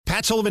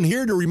Matt Sullivan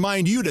here to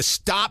remind you to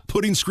stop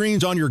putting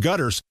screens on your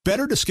gutters.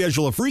 Better to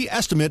schedule a free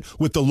estimate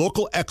with the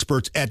local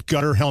experts at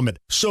Gutter Helmet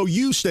so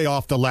you stay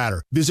off the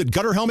ladder. Visit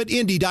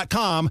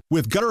GutterHelmetIndy.com.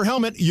 With Gutter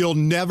Helmet, you'll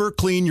never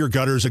clean your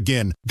gutters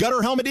again.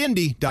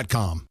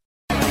 GutterHelmetIndy.com.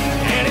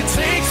 And it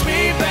takes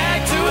me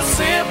back to a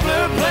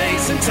simpler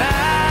place in time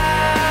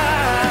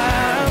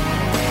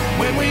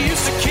when we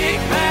used to kick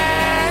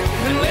back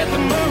and let the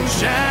moon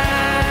shine.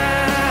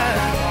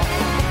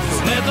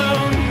 Just let the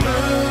moon.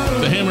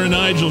 The Hammer and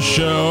Nigel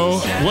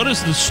Show. What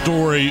is the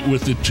story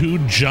with the two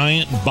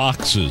giant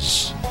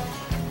boxes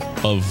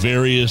of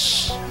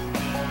various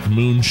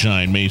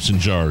moonshine mason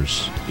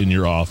jars in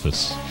your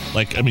office?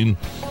 Like, I mean,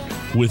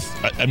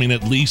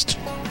 at least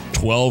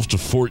 12 to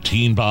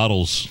 14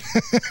 bottles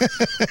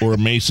or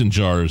mason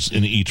jars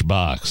in each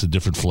box of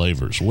different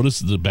flavors. What is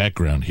the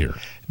background here?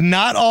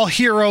 Not all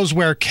heroes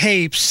wear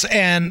capes,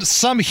 and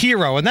some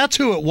hero, and that's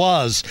who it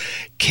was,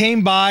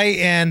 came by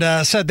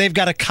and said they've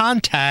got a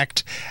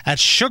contact at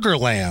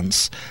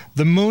Sugarlands,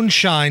 the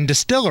Moonshine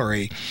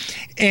Distillery,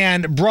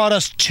 and brought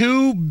us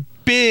two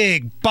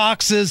big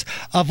boxes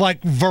of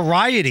like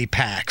variety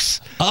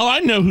packs. Oh, I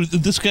know who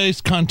this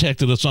guy's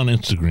contacted us on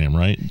Instagram,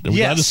 right? Are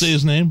we allowed to say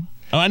his name?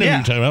 Oh, I know who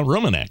you're talking about.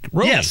 Romanek.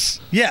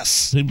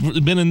 Yes.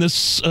 They've been in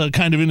this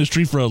kind of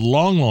industry for a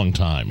long, long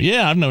time.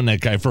 Yeah, I've known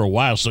that guy for a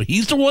while. So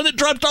he's the one that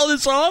dropped all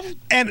this off?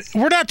 And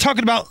we're not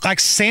talking about like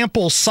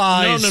sample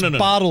size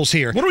bottles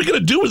here. What are we going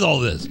to do with all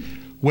this?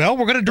 Well,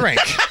 we're going to drink.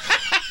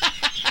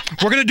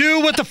 We're going to do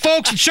what the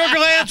folks at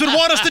Sugarlands would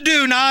want us to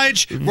do,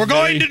 Nige. We're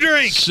going to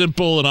drink.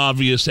 Simple and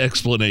obvious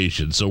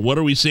explanation. So what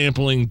are we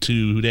sampling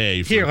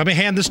today? Here, let me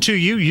hand this to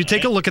you. You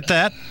take a look at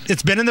that.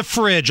 It's been in the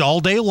fridge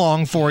all day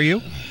long for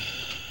you.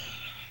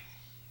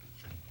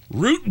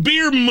 Root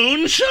beer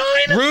moonshine?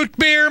 Root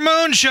beer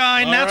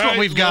moonshine. All That's right, what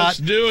we've got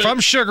from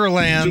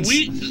Sugarlands.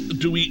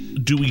 Do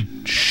we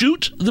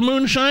shoot the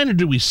moonshine or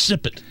do we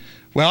sip it?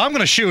 Well, I'm going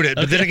to shoot it,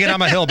 but then again,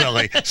 I'm a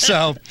hillbilly.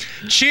 So,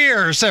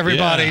 cheers,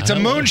 everybody, to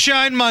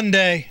Moonshine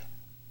Monday.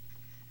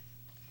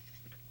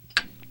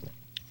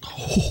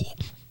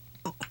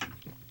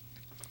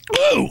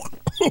 Whoa.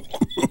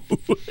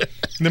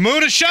 The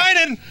moon is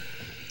shining.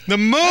 The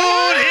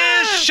moon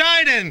is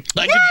shining.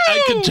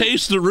 I can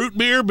taste the root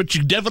beer, but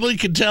you definitely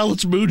can tell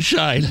it's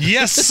moonshine.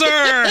 Yes,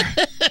 sir.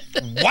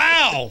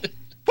 Wow.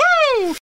 Woo!